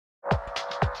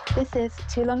This is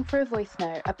Too Long for a Voice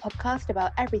Note, a podcast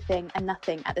about everything and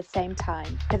nothing at the same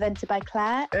time. Presented by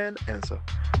Claire and Enzo.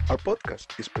 Our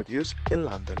podcast is produced in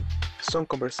London. Some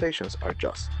conversations are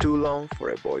just too long for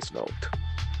a voice note.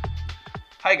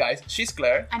 Hi guys, she's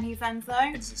Claire. and he's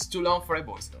Enzo. This is Too Long for a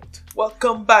Voice Note.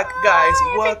 Welcome back, guys.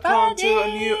 Welcome to a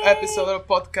new episode of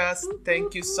our podcast.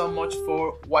 Thank you so much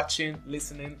for watching,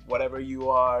 listening, whatever you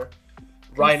are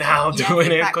right now doing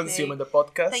it, consuming the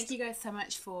podcast. Thank you guys so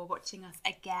much for watching us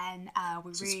again.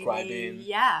 We're subscribing.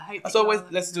 Really, hope as always,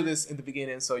 let's do this in the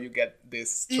beginning so you get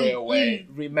this straight away.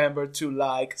 Remember to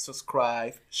like,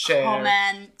 subscribe, share,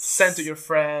 comment, send to your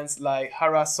friends, like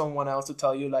harass someone else to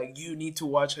tell you like you need to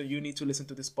watch or you need to listen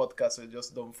to this podcast. So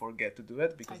just don't forget to do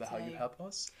it because that's how you help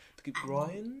us to keep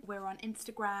growing. We're on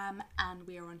Instagram and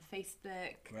we're on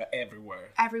Facebook. We're everywhere.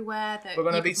 That we're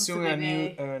gonna be soon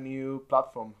a new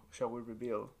platform. Shall we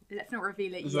reveal? Let's not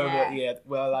reveal it yet.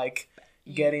 We're like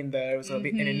getting there. It's gonna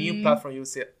be in a new platform. You'll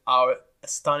see our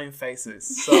stunning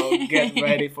faces. So get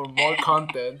ready for more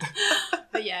content.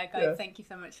 But guys, thank you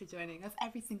so much for joining us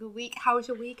every single week. How was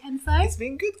your weekend, so? It's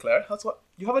been good, Claire.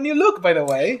 You have a new look, by the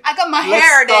way. I got my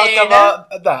hair done. Let's talk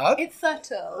about that. It's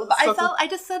subtle, but I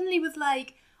just suddenly was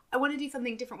like, I want to do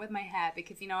something different with my hair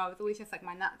because, I was always just like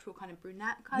my natural kind of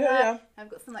brunette colour. Yeah. I've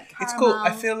got some like caramel. It's cool.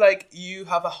 I feel like you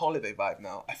have a holiday vibe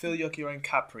now. I feel like you're in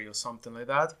Capri or something like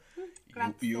that.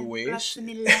 You wish.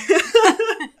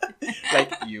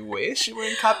 Like, you wish you were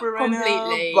in Capri right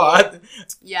Completely. now. But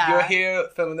you're here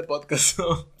filming the podcast,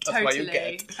 so that's what you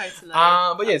get. Totally.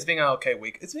 But it's been an okay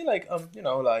week. It's been like,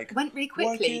 went really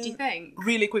quickly, do you think?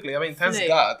 Really quickly. I mean, thanks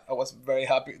God, I was very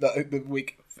happy that the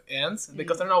week ends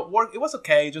because I don't know, work, it was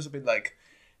okay, just a bit like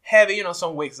heavy,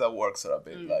 some weeks that works are a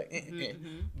bit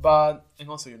but, and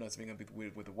also, it's been a bit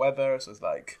weird with the weather, so it's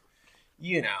like,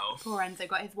 Poor Enzo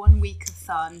got his 1 week of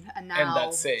sun and now... And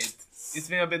that's it. It's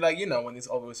been a bit like, when it's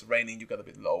always raining, you got a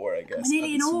bit lower, I guess. We're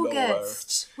nearly in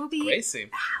August. We'll be... Crazy.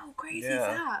 How crazy is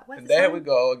that? And there we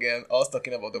go again, us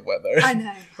talking about the weather. I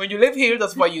know. When you live here,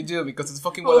 that's what you do, because the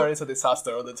fucking weather is a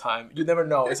disaster all the time. You never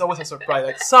know. It's always a surprise,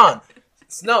 like sun,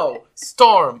 snow,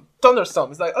 storm,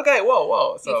 thunderstorm. It's like, okay,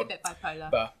 whoa. So, it's a bit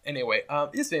bipolar. But anyway,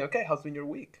 it's been okay. How's been your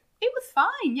week? It was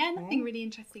fine, nothing really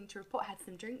interesting to report. I had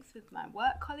some drinks with my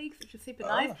work colleagues, which was super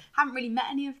nice. Haven't really met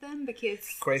any of them because...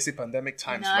 Crazy pandemic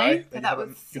times, right? But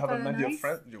you haven't met your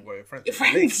friends? You were your friends. Your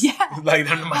friends, yeah. Like,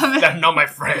 they're not my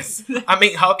friends. I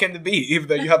mean, how can it be if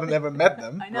you haven't ever met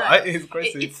them, I know. Right? It's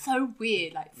crazy. It's so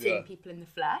weird, like, seeing people in the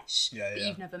flesh that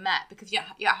you've never met because you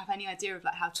don't have any idea of,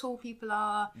 like, how tall people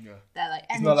are. Yeah. They're, like,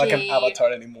 energy. It's not like an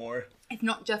avatar anymore. It's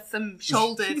not just some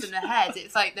shoulders and a head.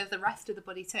 It's like there's the rest of the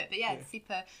body too. But it's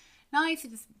super... nice,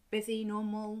 just busy,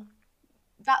 normal.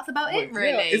 That's about it,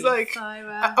 really. Yeah, it's like, so,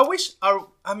 I wish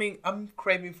I'm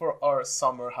craving for our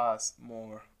summer has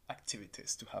more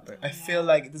activities to happen. I feel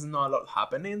like there's not a lot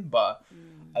happening, but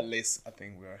at least I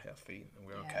think we're healthy and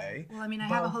we're okay. Well, I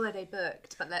have a holiday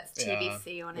booked, but let's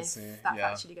TBC on if that's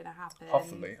actually going to happen.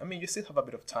 Hopefully. You still have a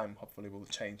bit of time. Hopefully it will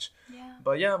change. Yeah.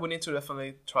 But we need to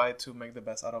definitely try to make the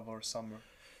best out of our summer.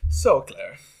 So,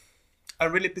 Claire,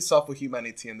 I'm really pissed off with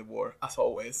humanity and the war, as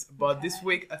always. But this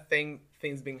week, I think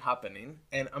things been happening.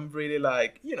 And I'm really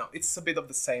like, it's a bit of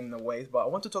the same in a way. But I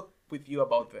want to talk with you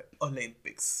about the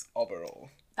Olympics overall.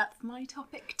 That's my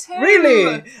topic too.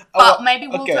 Really? But maybe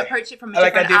we'll approach it from a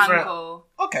different angle.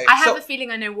 Okay. I have a feeling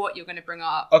I know what you're going to bring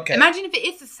up. Okay. Imagine if it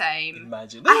is the same.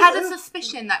 Imagine. I had a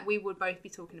suspicion that we would both be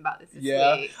talking about this week.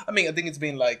 I think it's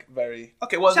been like very...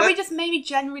 Okay, well... Shall we just maybe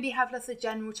generally have a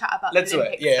general chat about the Olympics?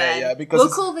 Let's do it. Yeah, because... We'll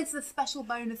call this a special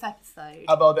bonus episode.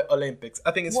 About the Olympics.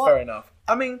 I think it's fair enough.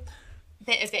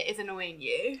 Bit of it is annoying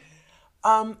you.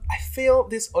 I feel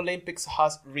this Olympics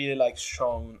has really like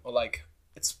shown or like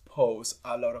exposed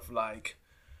a lot of like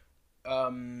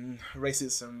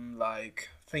racism, like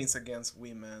things against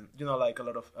women, like a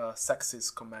lot of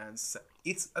sexist comments.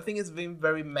 I think it's been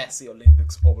very messy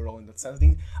Olympics overall in that sense. I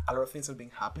think a lot of things have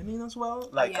been happening as well,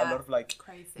 like a lot of like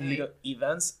crazy little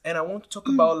events. And I want to talk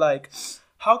about like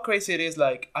how crazy it is.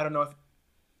 Like, I don't know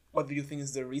what do you think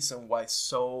is the reason why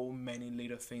so many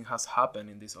little things has happened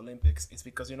in this Olympics? It's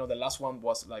because, the last one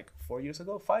was like 4 years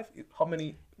ago, 5? How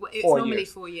many? Well, it's normally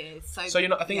 4 years. So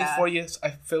I think in 4 years,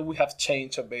 I feel we have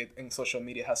changed a bit and social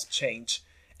media has changed.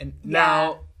 And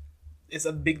now it's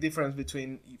a big difference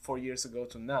between 4 years ago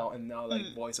to now. And now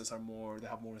like voices are more, they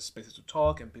have more spaces to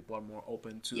talk and people are more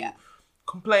open to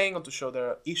complain or to show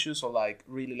their issues or like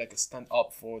really like stand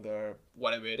up for their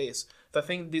whatever it is. So I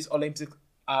think these Olympics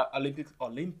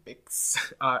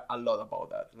are a lot about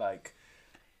that, like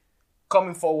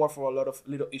coming forward for a lot of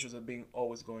little issues that have been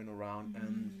always going around.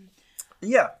 And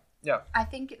I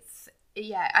think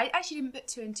I actually didn't put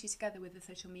 2 and 2 together with the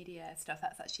social media stuff.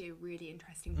 That's actually a really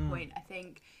interesting point. I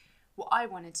think what I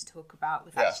wanted to talk about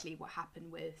was actually what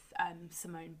happened with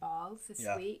Simone Biles this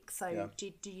week. So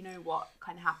do you know what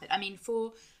kind of happened? I mean,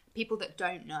 for people that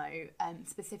don't know,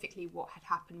 specifically what had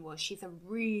happened was she's a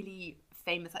really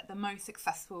famous, like the most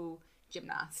successful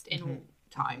gymnast in all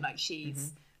time. Like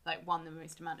she's like won the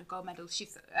most amount of gold medals.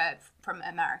 She's from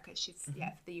America. She's for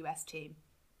the US team.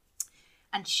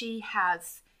 And she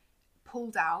has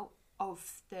pulled out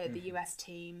of the US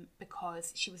team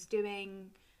because she was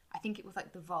doing, I think it was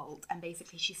like the vault, and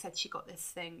basically she said she got this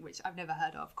thing which I've never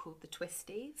heard of called the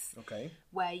twisties,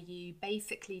 where you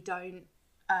basically don't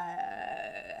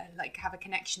like have a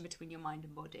connection between your mind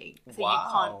and body, so you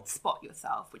can't spot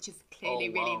yourself, which is clearly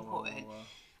really important.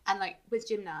 And like with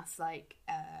gymnasts, like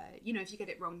you know, if you get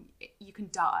it wrong, you can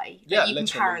die. Like, you can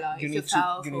paralyze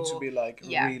yourself. You need to be like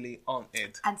really on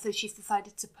it. And so she's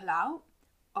decided to pull out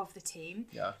of the team.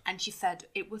 And she said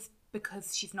it was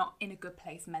because she's not in a good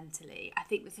place mentally. I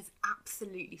think this is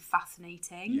absolutely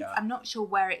fascinating. I'm not sure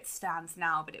where it stands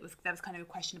now, but there was kind of a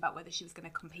question about whether she was going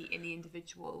to compete in the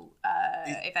individual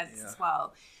events as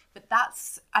well. But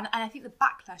that's and I think the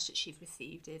backlash that she's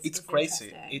received is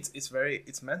crazy.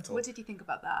 It's mental. What did you think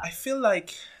about that? I feel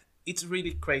like it's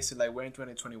really crazy. Like we're in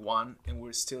 2021 and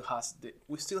we still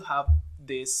have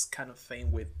this kind of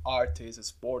thing with artists,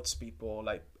 sports people,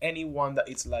 like anyone that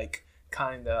is like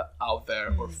kind of out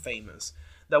there or famous,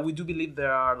 that we do believe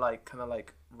there are like kind of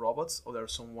like robots, or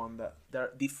there's someone that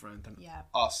they're different than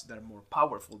us, they're more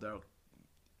powerful.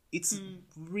 It's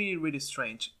really, really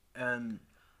strange. And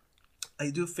I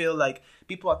do feel like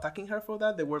people attacking her for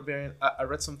that. They were I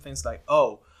read some things like,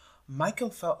 Michael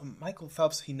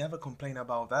Phelps, he never complained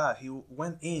about that. He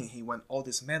won all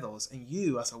these medals, and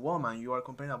you as a woman, you are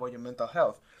complaining about your mental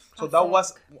health. So that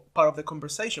was part of the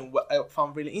conversation. What I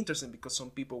found really interesting, because some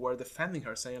people were defending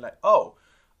her, saying like, I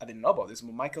didn't know about this.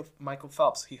 Michael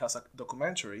Phelps, he has a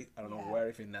documentary, I don't know where,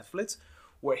 if in Netflix,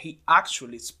 where he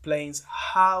actually explains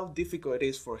how difficult it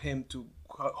is for him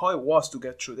how it was to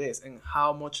get through this, and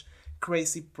how much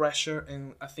crazy pressure,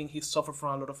 and I think he suffered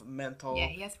from a lot of mental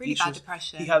he has really issues. Bad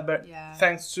depression. He had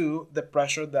thanks to the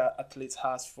pressure that athletes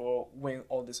has for winning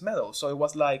all these medals. So it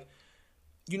was like,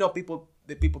 you know, people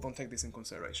don't take this in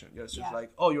consideration. It's just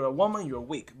like, you're a woman, you're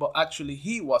weak, but actually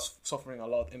he was suffering a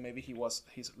lot, and maybe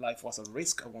his life was at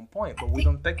risk at one point, but we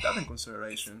don't take that in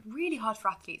consideration. It's really hard for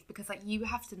athletes, because like you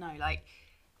have to know, like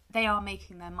they are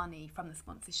making their money from the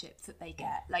sponsorships that they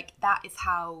get. Like that is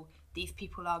how these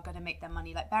people are going to make their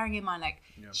money. Like bearing in mind, like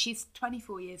she's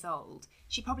 24 years old,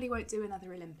 she probably won't do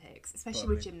another Olympics, especially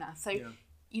with gymnasts. So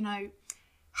you know,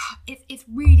 it's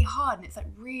really hard, and it's like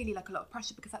really like a lot of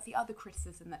pressure, because that's the other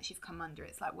criticism that she's come under.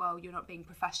 It's like, well, you're not being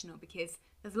professional, because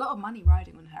there's a lot of money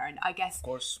riding on her, and I guess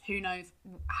who knows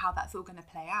how that's all going to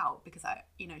play out, because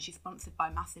you know, she's sponsored by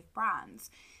massive brands,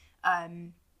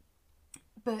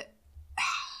 but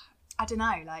I don't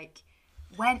know, like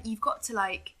when you've got to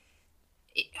like,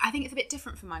 I think it's a bit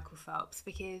different for Michael Phelps,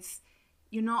 because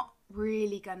you're not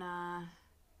really gonna,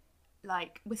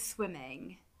 like with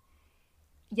swimming,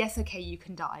 yes, okay, you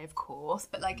can die, of course,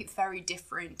 but like it's very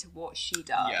different to what she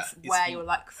does, where you're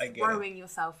like throwing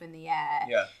yourself in the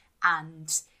air.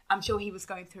 And I'm sure he was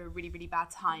going through a really, really bad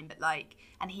time, but like,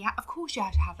 and of course you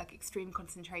have to have like extreme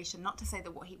concentration, not to say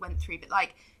that what he went through, but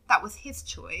like that was his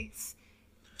choice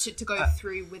to go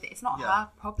through with it. It's not her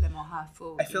problem or her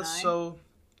fault. I feel so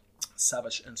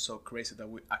savage and so crazy that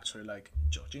we're actually like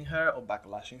judging her or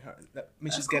backlashing her. I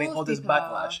mean, she's getting all this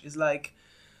backlash. It's like,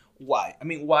 why? I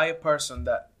mean, why a person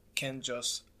that can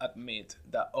just admit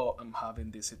that, I'm having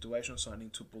this situation, so I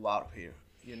need to pull out of here,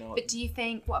 you know? But do you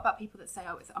think, what about people that say,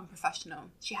 it's unprofessional?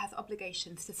 She has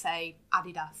obligations to say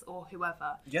Adidas or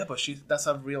whoever. Yeah, but that's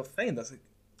a real thing.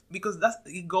 Because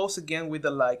it goes again with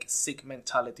the like sick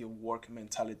mentality, or work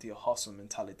mentality, or hustle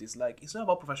mentality. It's like, it's not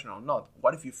about professional or not.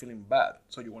 What if you're feeling bad?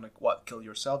 So you want to kill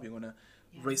yourself? You want to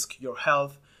risk your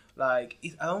health? Like,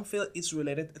 I don't feel it's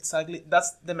related exactly.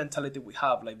 That's the mentality we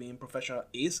have. Like, being professional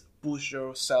is push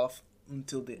yourself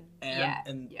until the end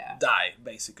and die,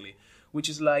 basically. Which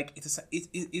is like,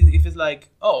 if it's like,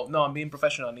 no, I'm being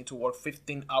professional, I need to work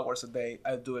 15 hours a day,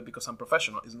 I do it because I'm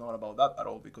professional. It's not about that at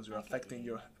all, because you're affecting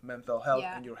your mental health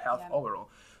and your health overall.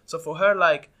 So for her,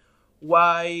 like,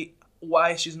 why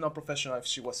she's not professional if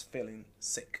she was feeling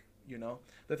sick, you know?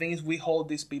 The thing is, we hold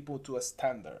these people to a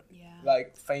standard.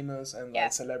 Like famous and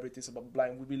like celebrities about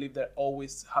blind. We believe they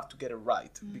always have to get it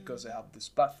right because they have these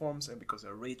platforms, and because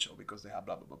they're rich, or because they have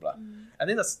blah, blah, blah, blah. I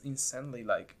think that's insanely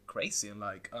like crazy, and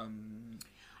like,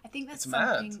 I think that's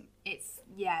something mad. It's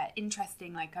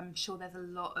interesting. Like, I'm sure there's a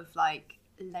lot of like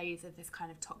layers of this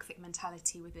kind of toxic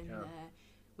mentality within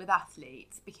with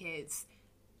athletes, because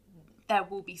there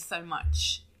will be so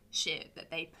much shit that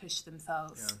they push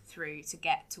themselves through to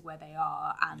get to where they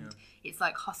are, and it's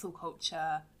like hustle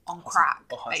culture on crack,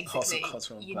 basically.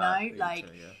 Hustle you crack, know, like,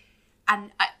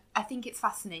 and I think it's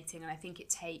fascinating, and I think it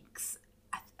takes.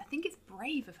 I think it's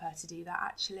brave of her to do that,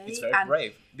 actually. It's very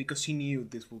brave, because she knew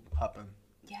this would happen.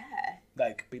 Yeah.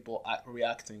 Like, people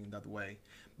reacting that way.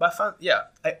 But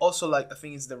I also like, I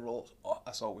think it's the role,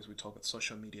 as always, we talk about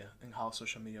social media and how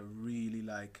social media really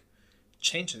like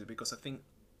changes it, because I think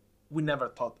we never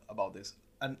thought about this.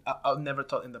 And I've never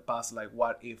thought in the past, like,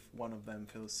 what if one of them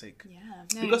feels sick? Yeah.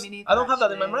 No, because I don't have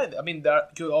that in my mind. I mean,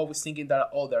 you're always thinking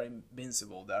that, they're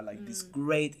invincible. They're like this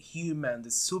great human,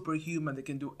 this superhuman, they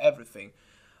can do everything.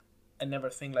 I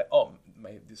never think like, oh,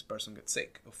 maybe this person gets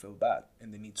sick or feel bad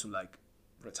and they need to like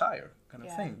retire kind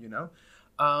of thing, you know?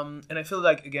 And I feel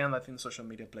like, again, I think social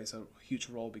media plays a huge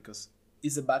role, because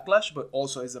it's a backlash, but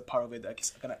also is a part of it that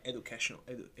is kind of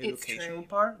educational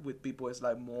part, with people is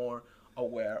like more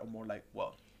aware or more like,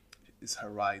 well, is her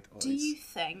right? Or do you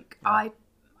think, I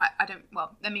don't,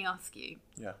 well, let me ask you.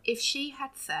 Yeah. If she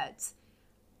had said,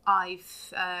 I've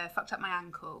fucked up my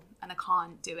ankle and I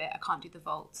can't do it, I can't do the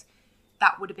vault,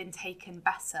 that would have been taken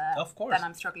better than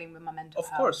I'm struggling with my mental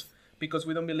health. Of course. Because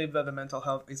we don't believe that the mental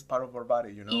health is part of our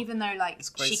body, you know? Even though, like,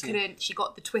 she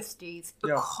got the twisties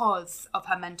because of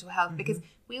her mental health. Because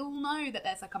we all know that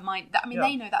there's, like, a mind...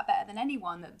 they know that better than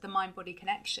anyone, that the mind-body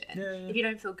connection. Yeah. If you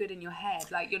don't feel good in your head,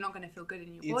 like, you're not going to feel good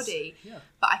in your body. Yeah.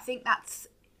 But I think that's...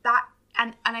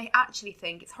 And I actually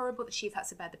think it's horrible that she's had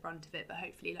to bear the brunt of it, but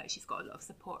hopefully, like, she's got a lot of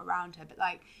support around her. But,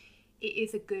 like, it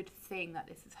is a good thing that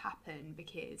this has happened,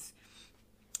 because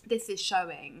this is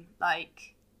showing,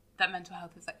 like... that mental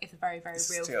health is a very, very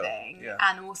real thing,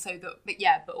 and also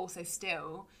but also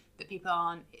still that people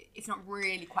aren't. It's not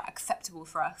really quite acceptable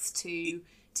for us to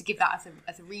give that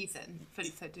as a reason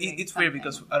for doing. It's weird,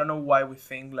 because I don't know why we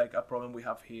think like a problem we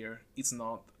have here is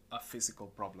not a physical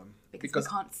problem, because we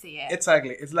can't see it.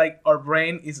 Exactly, it's like our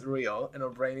brain is real and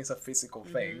our brain is a physical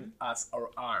thing as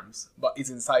our arms, but it's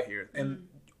inside here, and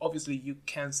obviously you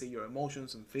can see your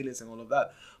emotions and feelings and all of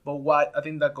that. But why I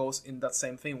think that goes in that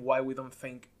same thing, why we don't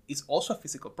think it's also a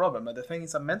physical problem. But the thing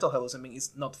is, a mental health doesn't mean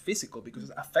it's not physical, because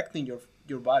it's affecting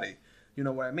your body. You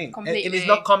know what I mean? Completely. And it's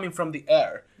not coming from the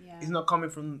air. Yeah. It's not coming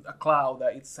from a cloud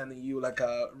that it's sending you like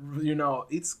a, you know,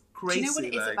 it's crazy. Do you know what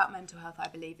it is about mental health? I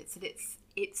believe it's that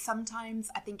it's sometimes,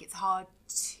 I think it's hard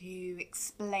to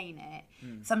explain it.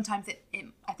 Sometimes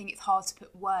I think it's hard to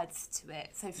put words to it.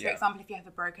 So for example, if you have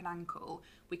a broken ankle,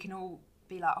 we can all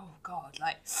be like, oh God,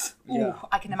 like,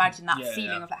 I can imagine that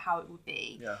feeling of like how it would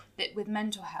be. Yeah. But with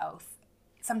mental health,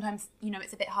 sometimes, you know,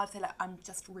 it's a bit hard to say like, I'm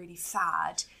just really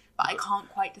sad, but I can't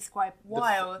quite describe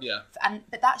why.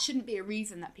 But that shouldn't be a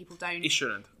reason that people don't. It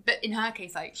shouldn't. But in her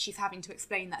case, like, she's having to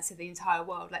explain that to the entire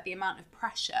world, like the amount of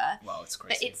pressure. Wow, it's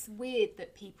crazy. But it's weird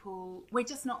that we're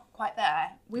just not quite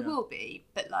there. We will be,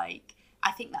 but like,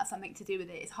 I think that's something to do with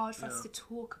it. It's hard for us to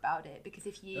talk about it, because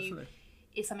if you. Definitely.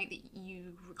 It's something that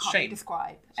you can't really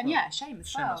describe. And shame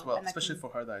as well. And especially for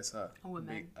her that is a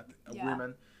woman. A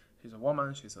woman. She's a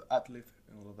woman, she's an athlete,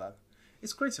 and all of that.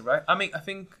 It's crazy, right? I mean,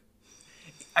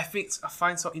 I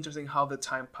find so interesting how the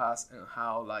time passed, and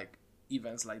how like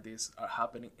events like this are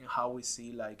happening, and how we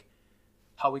see like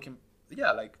how we can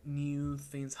like new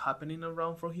things happening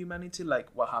around for humanity, like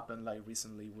what happened like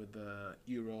recently with the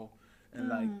Euro, and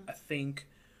like I think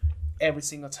every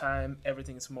single time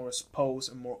everything is more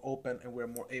exposed and more open, and we're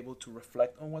more able to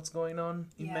reflect on what's going on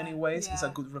in many ways. It's a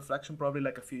good reflection. Probably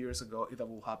like a few years ago, if that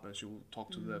will happen, she will talk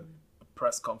to the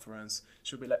press conference.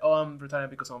 She'll be like, oh, I'm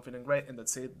retiring because I'm feeling great, and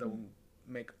that's it. That won't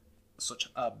make such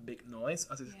a big noise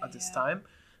at this time.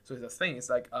 So it's a thing. It's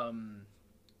like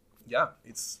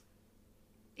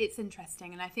it's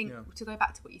interesting. And I think to go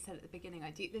back to what you said at the beginning,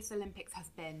 this Olympics has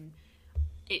been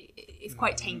it's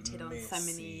quite tainted on so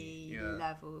many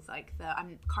levels. Like I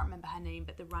can't remember her name,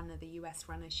 but the US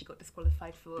runner, she got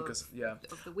disqualified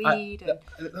of the weed.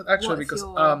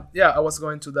 I was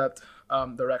going to that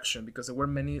direction, because there were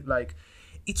many like.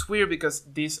 It's weird because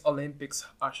these Olympics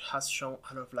has shown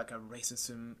a lot of like a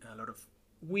racism and a lot of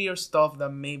weird stuff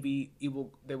that maybe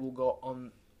they will go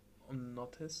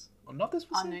unnoticed. Unnoticed,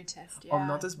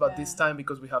 but this time,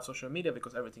 because we have social media,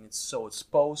 because everything is so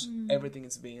exposed, everything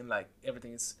is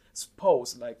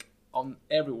exposed like on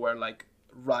everywhere, like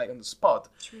right on the spot.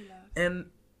 True love. And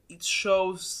it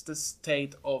shows the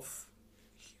state of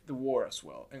the war as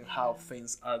well, and how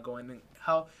things are going, and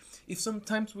how if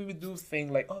sometimes we would do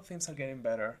things like, oh, things are getting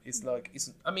better, it's like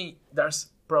there's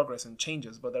progress and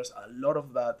changes, but there's a lot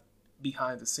of that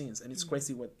behind the scenes, and it's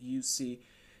crazy what you see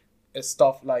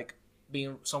stuff like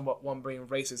being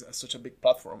racist as such a big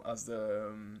platform as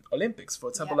the Olympics. For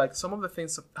example, like some of the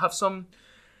things have some.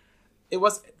 It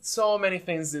was so many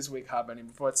things this week happening.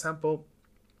 For example,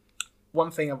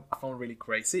 one thing I found really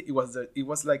crazy. It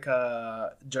was like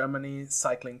a Germany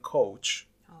cycling coach,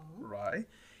 right?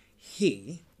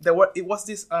 He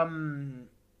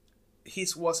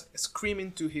was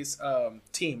screaming to his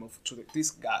team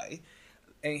this guy,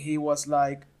 and he was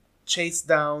like chase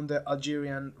down the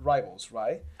Algerian rivals,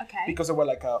 right? Okay. Because they were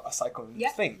like a cycling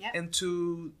thing, and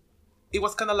it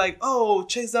was kind of like, oh,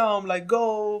 chase down, like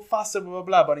go faster, blah blah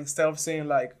blah. But instead of saying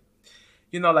like,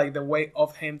 like the way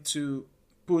of him to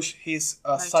push his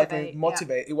cycling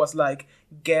motivate, it was like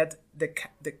get the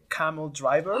camel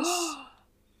drivers.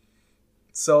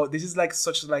 So this is like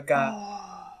such like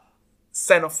a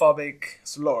xenophobic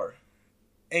slur,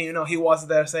 and he was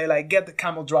there saying like get the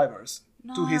camel drivers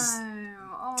to his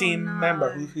team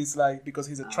member who he's like, because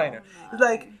he's a trainer. It's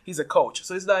like he's a coach,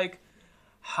 so it's like,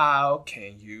 how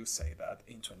can you say that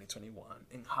in 2021,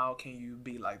 and how can you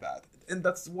be like that? And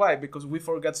that's why, because we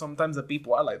forget sometimes that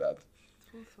people are like that.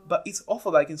 Awful. But it's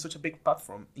awful, like in such a big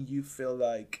platform, and you feel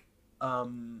like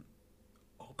open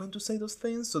to say those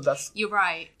things. So that's, you're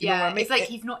right. You know what I mean? It's like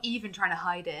he's not even trying to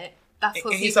hide it. That's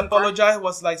what. And his apology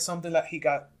was like something like he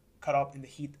got caught up in the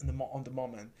heat on the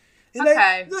moment. It's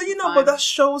okay, like, but that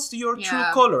shows your true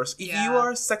colors. If you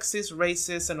are sexist,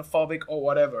 racist, xenophobic, or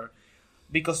whatever,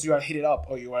 because you are heated up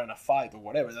or you are in a fight or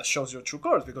whatever, that shows your true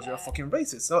colors, because you're fucking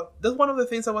racist. So that's one of the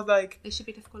things I was like, they should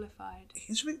be disqualified.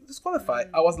 He should be disqualified.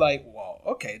 I was like, wow,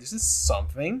 okay, this is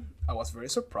something. I was very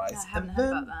surprised. I haven't heard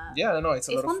about that. Yeah, I know, it's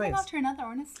a lot of things. It's one thing after another,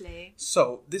 honestly.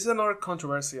 So this is another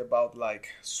controversy about like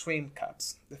swim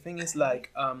caps. The thing is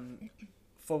like,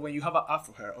 for when you have an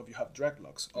afro hair, or you have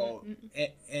dreadlocks, or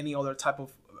any other type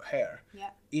of hair,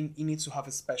 it needs to have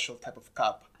a special type of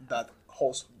cap that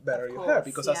holds better your hair,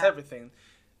 because that's everything.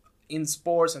 In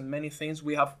sports and many things,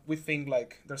 we think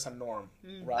like there's a norm,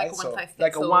 right?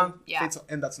 Like a one fits all,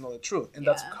 and that's not the truth, and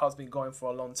that's has been going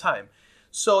for a long time.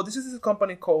 So this is a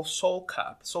company called Soul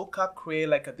Cap. Soul Cap create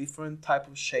like a different type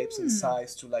of shapes and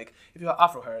size to, like, if you have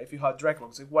afro hair, if you have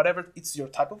dreadlocks, if whatever it's your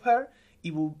type of hair,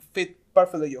 it will fit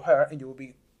perfectly your hair, and you will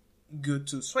be good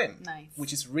to swim. Nice.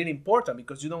 Which is really important,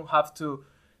 because you don't have to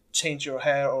change your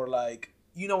hair, or like,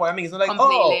 you know what I mean? It's not like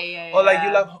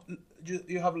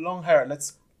you have long hair,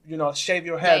 let's shave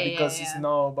your hair because it's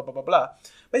no blah blah blah blah.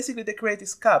 Basically, they create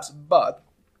these caps, but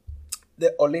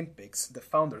the Olympics, the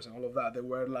founders and all of that, they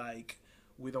were like,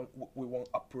 we won't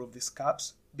approve these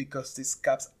caps, because these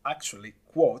caps actually,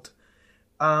 quote,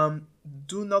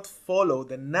 do not follow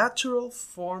the natural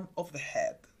form of the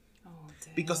head.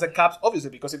 Because the caps, obviously,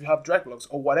 because if you have dreadlocks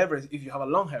or whatever, if you have a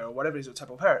long hair or whatever is your type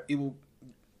of hair, it will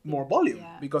more volume,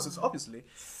 because it's obviously.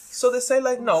 So they say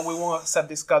like, no, we won't accept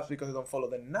these caps because they don't follow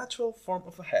the natural form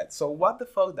of a head. So what the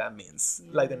fuck that means?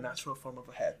 Like the natural form of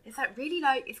a head. It's like really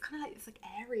like, it's kind of like this like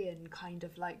Aryan kind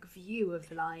of like view of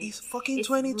like. It's fucking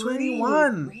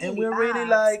 2021, really and we're bad. Really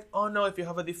like, oh no, if you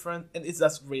have a different, and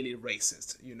that's really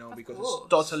racist, because it's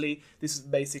totally, this is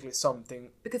basically something.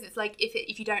 Because it's like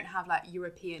if you don't have like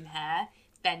European hair,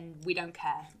 then we don't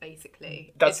care,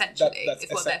 basically. That's what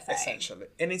they're saying. Essentially.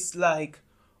 And it's like,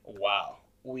 wow,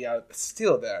 we are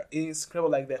still there. It's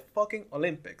incredible, like the fucking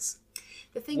Olympics.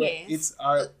 The thing is,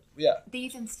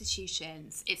 these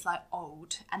institutions, it's like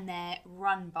old, and they're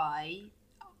run by,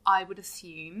 I would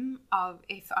assume,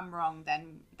 if I'm wrong,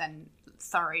 then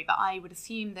sorry, but I would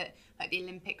assume that like the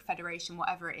Olympic Federation,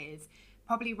 whatever it is,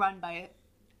 probably run by a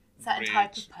certain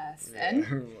type of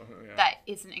person that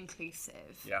isn't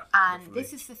inclusive. Yeah, and definitely.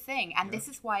 This is the thing, and this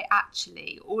is why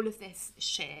actually all of this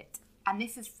shit, and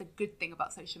this is the good thing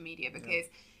about social media, because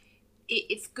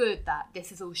it's good that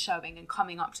this is all showing and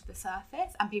coming up to the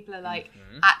surface, and people are like,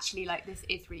 actually, like, this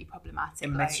is really problematic. It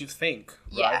makes you think,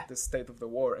 right? The state of the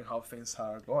war and how things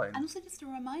are going. And also just a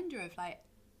reminder of, like,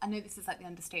 I know this is like the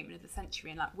understatement of the century,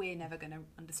 and like we're never going to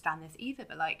understand this either,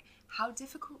 but like how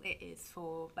difficult it is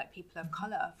for like people of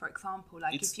colour, for example.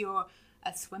 Like if you're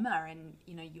a swimmer and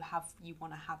you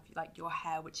want to have like your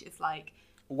hair, which is like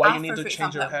why afro, you need to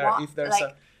change example, your hair if there's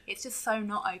like, it's just so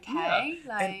not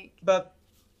okay.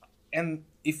 And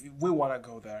if we want to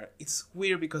go there, it's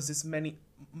weird because there's many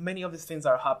of these things that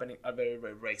are happening are very,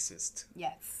 very racist.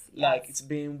 Yes. Like it's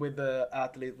been with the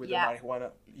athlete with the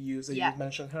marijuana use that you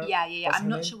mentioned her. Yeah. I'm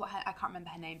not sure I can't remember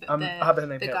her name, but I have her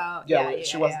name the here. girl.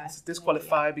 She was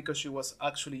disqualified because she was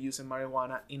actually using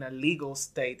marijuana in a legal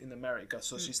state in America.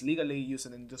 So she's legally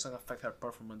using it, and it doesn't affect her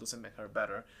performance, doesn't make her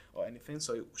better or anything.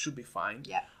 So it should be fine.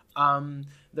 Yeah.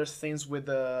 There's things with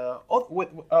the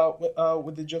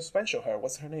with the just mentioned her.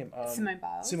 What's her name? Simone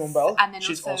Biles. Simone Biles. And then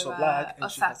she's also black. And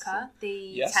Osaka,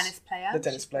 the tennis player. The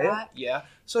tennis player. Black. Yeah.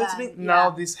 So it's been now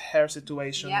this hair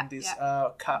situation, these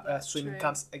swimming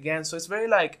camps again. So it's very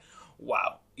like,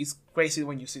 wow, it's crazy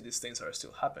when you see these things are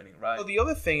still happening, right? So the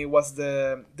other thing, it was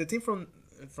the team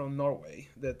from Norway,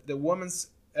 the women's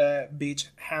beach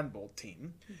handball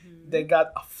team. Mm-hmm. They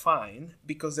got a fine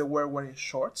because they were wearing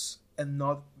shorts and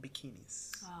not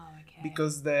bikinis. Oh, okay.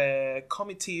 Because the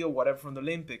committee or whatever from the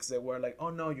Olympics, they were like, oh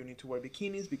no, you need to wear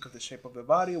bikinis because the shape of the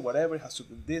body, whatever, it has to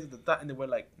be this, that. And they were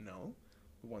like, no,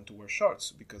 we want to wear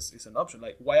shorts because it's an option.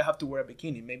 Like, why I have to wear a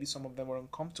bikini? Maybe some of them were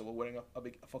uncomfortable wearing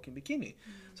a fucking bikini.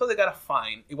 So they got a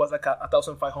fine. It was like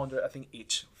 1,500, I think,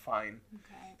 each fine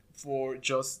for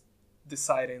just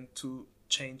deciding to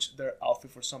change their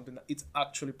outfit for something that it's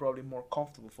actually probably more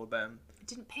comfortable for them.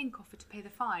 Didn't Pink offer to pay the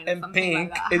fine? And Pink,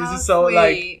 like it is so sweet.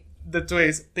 like the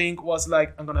twist. Pink was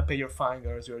like, I'm gonna pay your fine,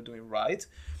 girls. You're doing right.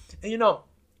 And you know,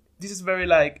 this is very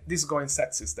like, this is going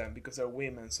sexist then because they're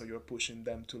women, so you're pushing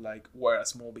them to like wear a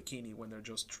small bikini when they're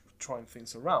just throwing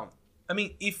things around. I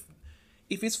mean, if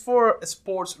it's for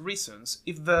sports reasons,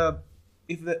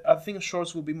 I think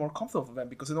shorts will be more comfortable for them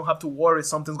because they don't have to worry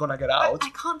something's gonna get out. I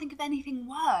can't think of anything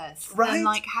worse Right? than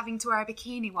like having to wear a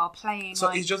bikini while playing. So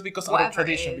like, it's just because of the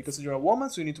tradition. Because you're a woman,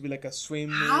 so you need to be like a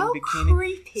swimming How bikini.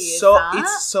 creepy is so that?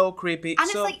 It's so creepy. And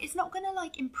so, it's like, it's not gonna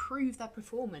like improve their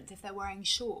performance if they're wearing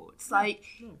shorts. Like,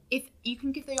 if you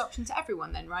can give the option to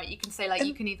everyone, then right, you can say like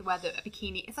you can either wear a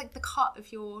bikini. It's like the cut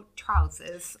of your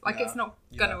trousers. Like it's not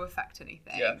gonna affect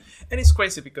anything. Yeah, and it's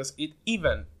crazy because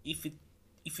even if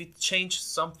it changed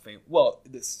something, well,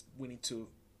 we need to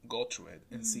go through it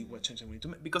and see what changes we need to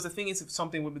make. Because the thing is, if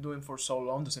something we've been doing for so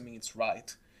long doesn't mean it's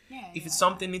right. If it's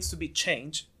something needs to be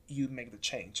changed, you make the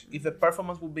change. If the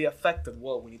performance will be affected,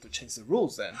 well, we need to change the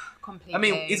rules then. Completely. I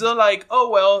mean, it's not like, oh,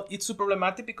 well, it's too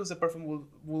problematic because the performance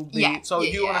will be, you're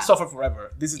going to suffer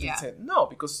forever. This is the thing. No,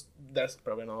 because there's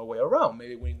probably another way around.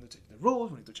 Maybe we need to change the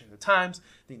rules, we need to change the times,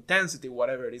 the intensity,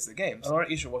 whatever it is, the game. Another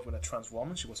issue was with a trans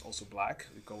woman. She was also black.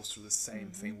 It goes through the same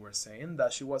thing we're saying,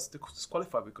 that she was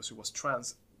disqualified because she was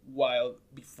trans while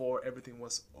before everything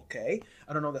was okay.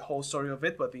 I don't know the whole story of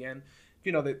it, but at the end,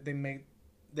 you know,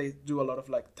 they do a lot of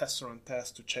like testosterone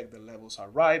tests to check the levels are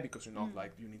right because you know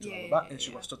like you need to know that, and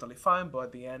she was totally fine, but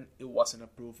at the end it wasn't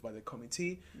approved by the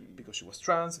committee because she was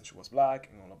trans and she was black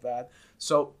and all of that.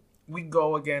 So we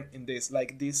go again in this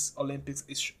Olympics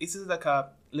is like a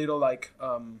little like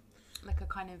a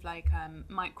kind of like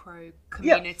micro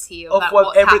community of like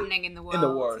what's happening in the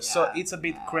world. Yeah. So it's a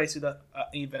bit crazy that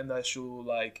event that should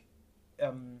like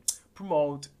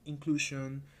promote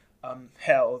inclusion,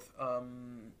 health,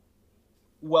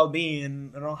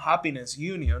 well-being, happiness,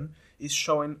 union, is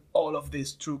showing all of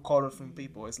this true color from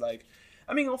people. It's like,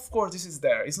 I mean, of course, this is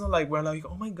there. It's not like we're like,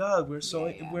 oh my God, we're so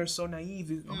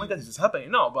naive. Oh my God, this is happening.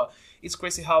 No, but it's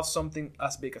crazy how something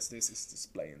as big as this is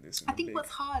displaying this. I think what's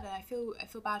hard, and I feel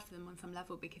bad for them on some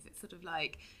level because it's sort of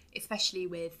like, especially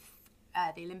with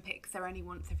the Olympics, they're only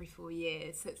once every 4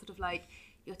 years, so it's sort of like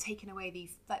you're taking away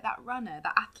these, like that runner,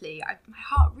 that athlete. My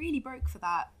heart really broke for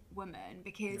that woman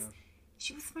because. Yeah.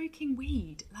 She was smoking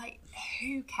weed. Like,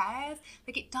 who cares?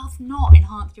 Like, it does not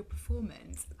enhance your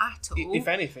performance at all. If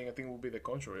anything, I think it will be the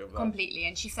contrary of that. Completely.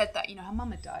 And she said that, you know, her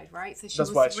mum had died, right? So she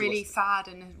was really sad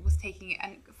and was taking it,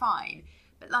 and fine.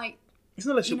 But, like... It's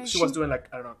not like she was doing, like,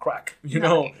 I don't know, crack. You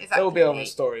know? Exactly. That would be another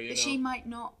story, But she might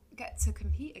not get to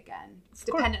compete again,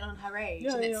 depending on her age.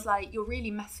 Yeah, and it's like, you're really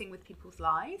messing with people's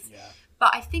lives. Yeah.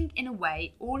 But I think, in a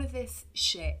way, all of this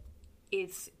shit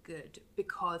is good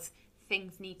because...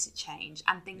 things need to change,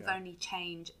 and things only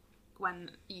change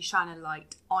when you shine a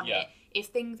light on it.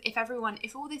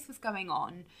 If all this was going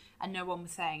on and no one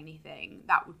was saying anything,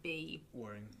 that would be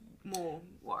more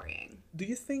worrying. Do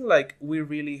you think like we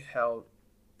really held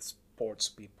sports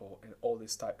people and all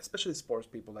this type, especially sports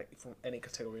people, like from any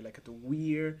category, like the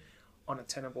weird,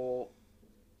 unattainable,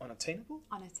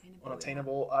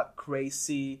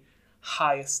 crazy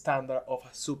high standard of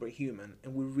a superhuman,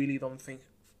 and we really don't think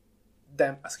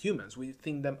them as humans. We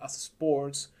think them as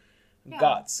sports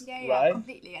gods, right?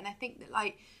 Completely. And I think that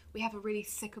like we have a really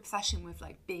sick obsession with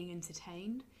like being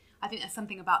entertained. I think there's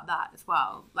something about that as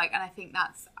well. Like, and I think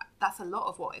that's a lot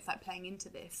of what is like playing into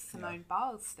this Simone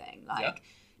Biles thing. Like,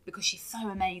 because she's so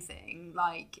amazing,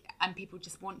 like, and people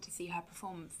just want to see her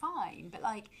perform, fine. But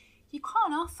like, you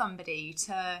can't ask somebody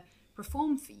to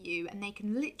perform for you and they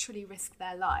can literally risk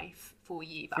their life for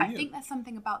you. But I think there's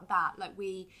something about that. Like,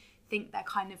 we think they're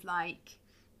kind of like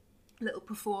little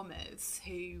performers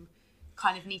who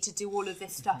kind of need to do all of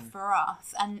this stuff for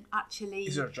us, and actually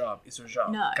it's your job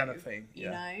no, kind of thing. You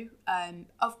know,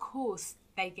 of course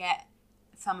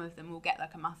some of them will get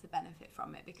like a massive benefit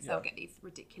from it because they'll get these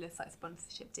ridiculous like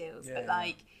sponsorship deals, but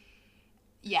like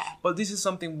but this is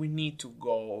something we need to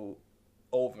go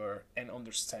over and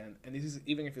understand, and this is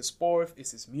even if it's sport,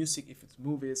 if it's music, if it's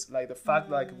movies, like the fact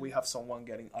like we have someone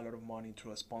getting a lot of money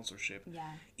through a sponsorship,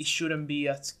 it shouldn't be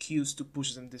an excuse to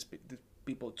push them these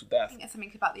people to death. I think there's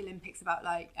something about the Olympics about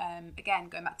like again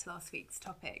going back to last week's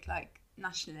topic, like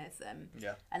nationalism,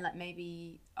 and like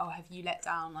maybe have you let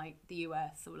down like the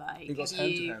US, or like it goes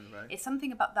hand to hand, right? It's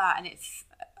something about that, and it's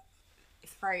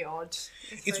very odd.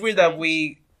 It's weird that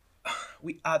we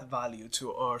add value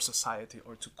to our society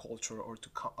or to culture or to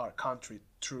our country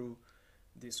through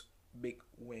these big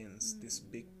wins, these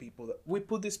big people. We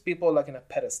put these people like in a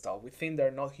pedestal. We think they're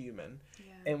not human,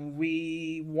 and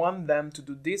we want them to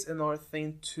do this and other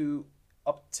thing to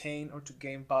obtain or to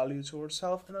gain value to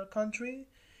ourselves and our country.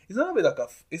 It's not a bit like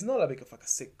a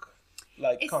sick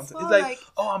like concept. It's like,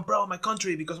 oh, I'm proud of my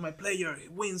country because my player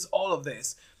wins all of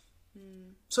this.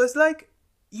 So it's like,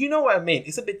 you know what I mean?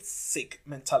 It's a bit sick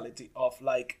mentality of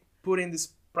like putting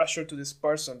this pressure to this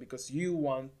person because you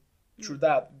want through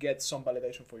that get some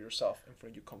validation for yourself and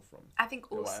where you come from. I think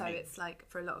also it's like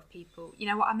for a lot of people, you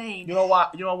know what I mean? You know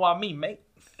what I mean, mate?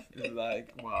 It's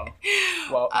like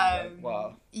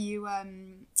wow. You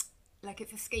like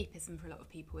it's escapism for a lot of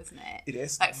people, isn't it? It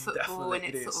is like football, and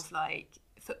it's sort of like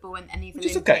football and these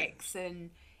Which Olympics,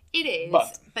 and it is.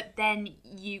 But then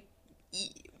you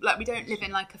like we don't live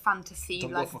in like a fantasy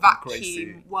like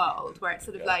vacuum world where it's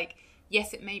sort of like,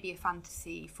 yes, it may be a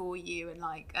fantasy for you and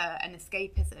like an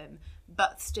escapism,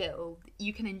 but still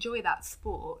you can enjoy that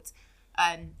sport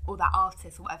or that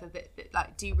artist or whatever, but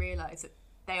like do realise that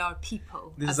they are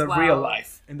people. This is a real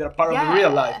life, and they're part of the real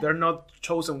life. They're not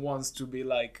chosen ones to be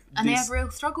like. And they have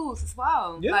real struggles as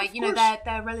well. Yeah, like you know,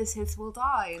 their relatives will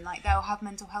die, and like they'll have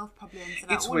mental health problems.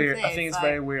 It's weird. I think it's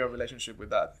very weird relationship with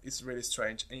that. It's really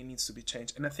strange, and it needs to be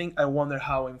changed. And I think I wonder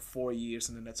how in 4 years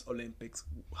in the next Olympics,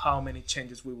 how many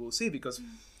changes we will see, because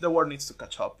the world needs to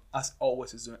catch up, as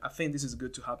always is doing. I think this is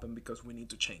good to happen because we need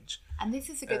to change. And this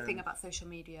is a good thing about social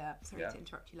media. Sorry to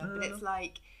interrupt you, love, but it's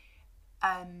like.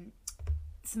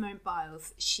 Simone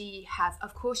Biles, she has,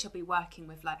 of course she'll be working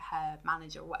with like her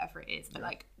manager or whatever it is, but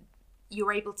like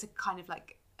you're able to kind of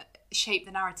like shape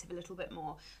the narrative a little bit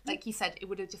more. Like you said, it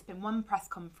would have just been one press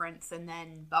conference and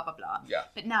then blah blah blah.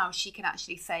 But now she can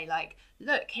actually say like,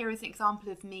 look, here is an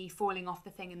example of me falling off the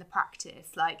thing in the practice.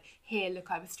 Like, here, look,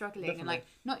 I was struggling. And like,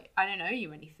 not, I don't owe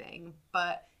you anything,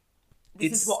 but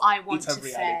this is what I want to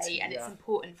say, and it's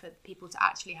important for people to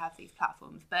actually have these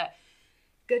platforms. But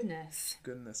goodness.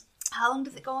 How long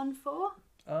does it go on for?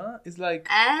 It's like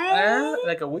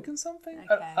a week and something.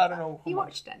 Okay. I don't know. You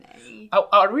watched any?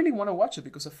 I really want to watch it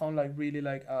because I found like really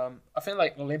like I feel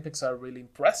like Olympics are really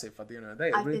impressive at the end of the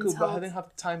day. Really cool, but I didn't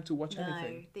have time to watch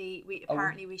anything.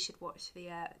 We should watch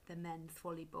the men's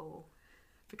volleyball.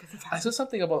 Because of I saw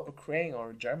something about Ukraine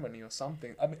or Germany or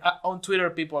something. I mean, on Twitter,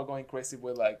 people are going crazy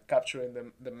with like capturing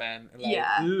the men.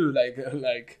 And, like,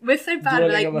 like we're so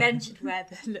bad. Like men should wear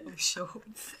the little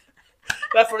shorts.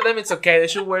 But for them, it's okay. They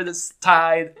should wear this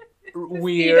tied,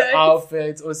 weird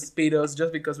outfits or speedos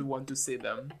just because we want to see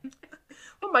them.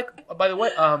 Oh my! By the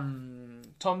way,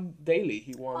 Tom Daley,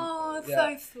 he won. Oh,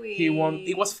 so sweet. He won.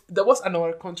 There was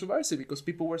another controversy because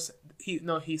people were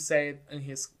he said, and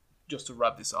he's just to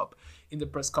wrap this up in the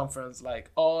press conference,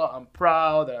 like, oh, I'm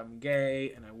proud that I'm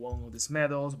gay and I won all these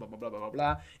medals, blah blah blah blah blah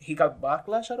blah. He got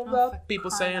backlash out of that.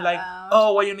 People saying like,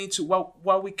 oh, why you need to,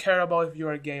 why we care about if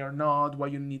you're gay or not? Why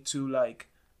you need to like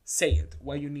say it?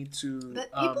 Why you need to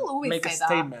make a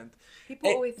statement? People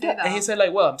always say that. And he said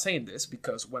like, well, I'm saying this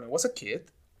because when I was a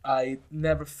kid, I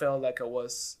never felt like I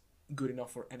was good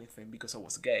enough for anything because I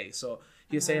was gay. So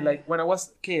he's saying like, when I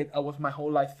was a kid, I was my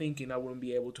whole life thinking I wouldn't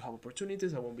be able to have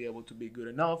opportunities, I won't be able to be good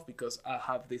enough because I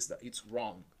have this that it's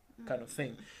wrong kind of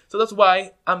thing. So that's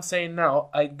why I'm saying now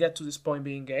I get to this point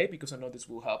being gay because I know this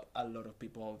will help a lot of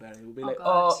people out there. It will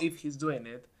be if he's doing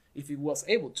it, if he was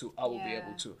able to, I will be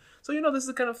able to. So this is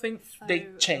the kind of thing they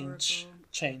change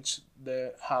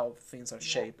the how things are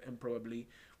shaped, and probably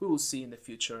we will see in the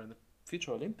future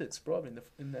Olympics, probably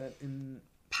in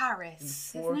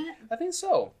Paris, isn't it? I think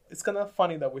so. It's kind of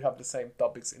funny that we have the same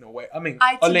topics in a way. I mean,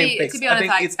 Olympics. To be honest,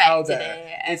 I think it's out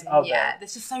there. It's out there.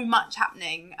 There's just so much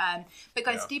happening. But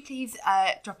guys, do please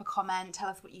drop a comment. Tell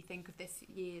us what you think of this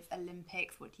year's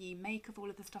Olympics. What do you make of all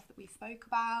of the stuff that we spoke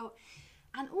about?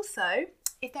 And also,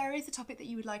 if there is a topic that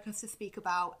you would like us to speak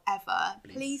about ever,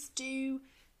 please do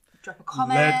drop a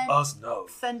comment. Let us know.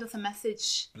 Send us a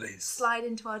message. Please. Slide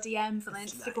into our DMs on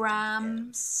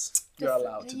Instagram. You're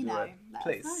allowed to do it. Let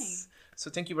Please. us know. So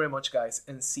thank you very much, guys,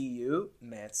 and see you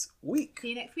next week. See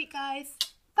you next week, guys.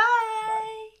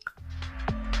 Bye.